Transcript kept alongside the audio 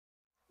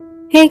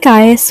Hey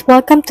guys,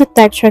 welcome to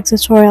Tech Trick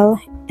tutorial.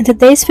 In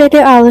today's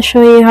video, I will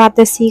show you how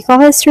to see call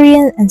history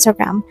in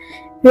Instagram.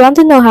 If you want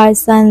to know how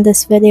it's done,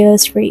 this video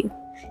is for you.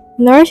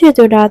 In order to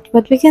do that,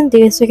 what we can do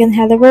is we can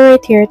head over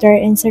right here to our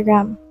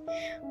Instagram.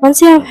 Once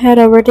you have head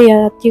over to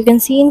that, you can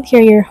see in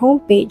here your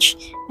home page,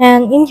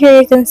 and in here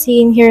you can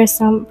see in here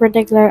some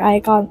particular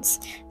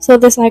icons. So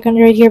this icon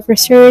right here for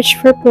search,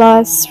 for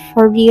plus,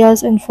 for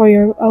reels, and for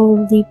your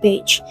only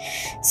page.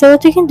 So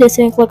what you can do is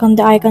you can click on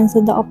the icons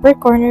in the upper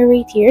corner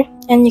right here,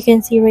 and you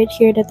can see right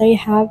here that I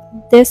have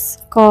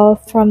this call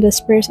from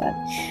this person.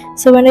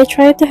 So when I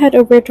try to head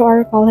over to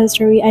our call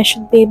history, I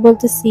should be able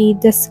to see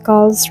these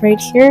calls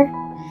right here.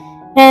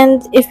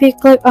 And if you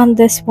click on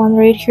this one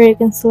right here, you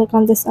can select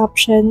on this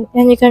option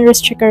and you can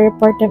restrict or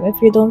report them if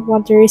you don't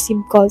want to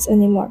receive calls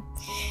anymore.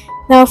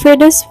 Now for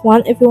this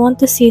one, if you want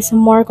to see some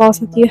more calls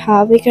that you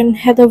have, you can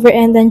head over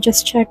and then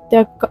just check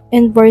the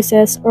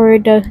invoices or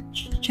the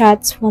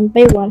chats one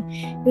by one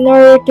in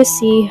order to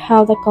see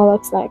how the call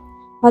looks like.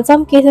 On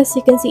some cases,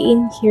 you can see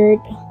in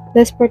here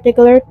this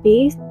particular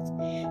page,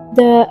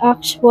 the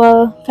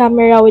actual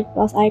camera with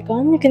plus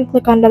icon. You can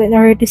click on that in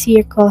order to see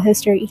your call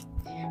history.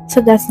 So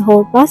that's the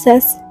whole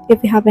process.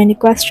 If you have any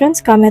questions,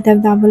 comment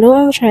them down below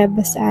and I'll try my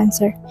best to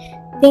answer.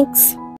 Thanks!